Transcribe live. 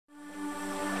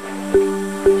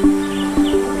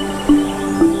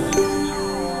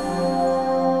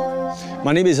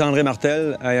My name is André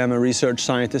Martel. I am a research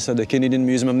scientist at the Canadian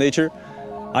Museum of Nature.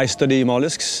 I study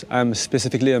molluscs. I'm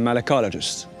specifically a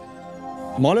malacologist.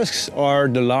 Molluscs are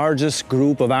the largest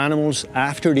group of animals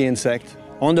after the insect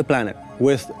on the planet,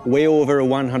 with way over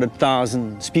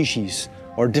 100,000 species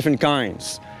or different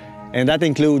kinds. And that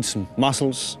includes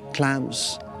mussels,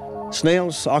 clams,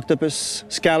 snails, octopus,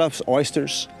 scallops,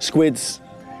 oysters, squids.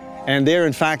 And they're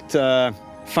in fact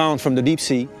found from the deep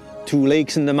sea to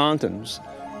lakes in the mountains,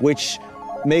 which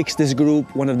makes this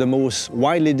group one of the most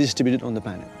widely distributed on the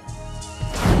planet.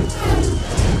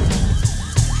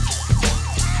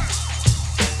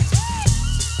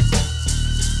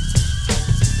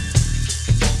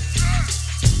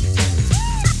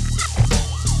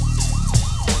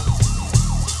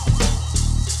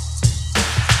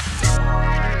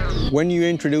 When you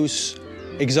introduce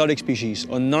exotic species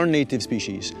or non-native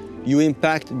species, you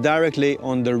impact directly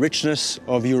on the richness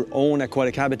of your own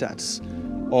aquatic habitats,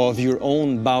 of your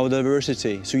own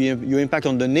biodiversity. So you impact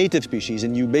on the native species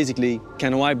and you basically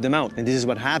can wipe them out. And this is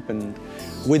what happened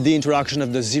with the introduction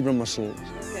of the zebra mussel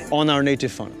on our native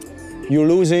fauna. You're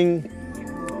losing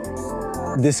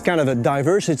this kind of a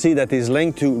diversity that is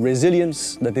linked to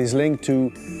resilience, that is linked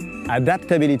to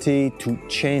adaptability to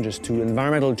changes, to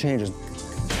environmental changes.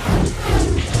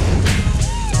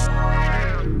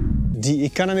 The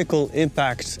economical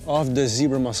impact of the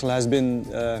zebra mussel has been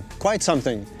quite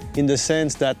something, in the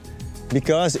sense that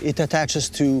because it attaches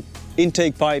to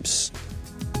intake pipes,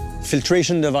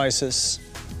 filtration devices,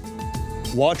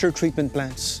 water treatment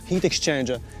plants, heat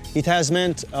exchanger, it has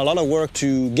meant a lot of work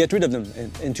to get rid of them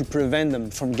and to prevent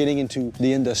them from getting into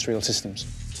the industrial systems.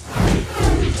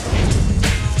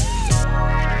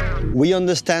 We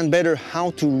understand better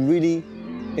how to really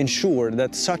ensure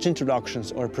that such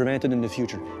introductions are prevented in the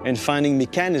future, and finding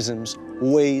mechanisms,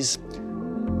 ways,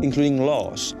 including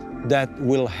laws, that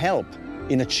will help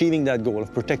in achieving that goal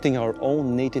of protecting our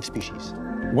own native species.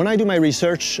 When I do my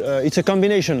research, it's a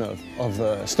combination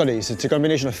of studies. It's a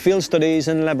combination of field studies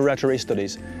and laboratory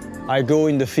studies. I go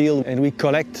in the field and we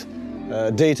collect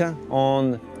data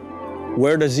on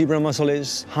where the zebra mussel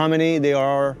is, how many there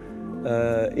are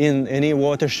in any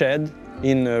watershed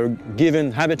in a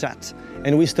given habitat,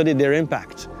 and we studied their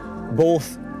impact,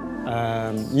 both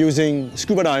using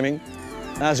scuba diving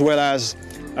as well as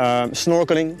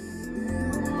snorkeling.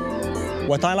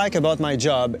 What I like about my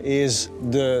job is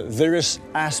the various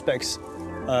aspects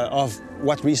of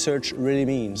what research really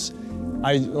means.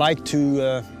 I like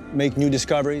to make new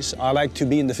discoveries. I like to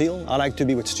be in the field. I like to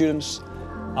be with students.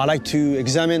 I like to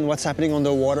examine what's happening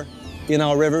underwater in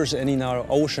our rivers and in our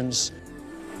oceans.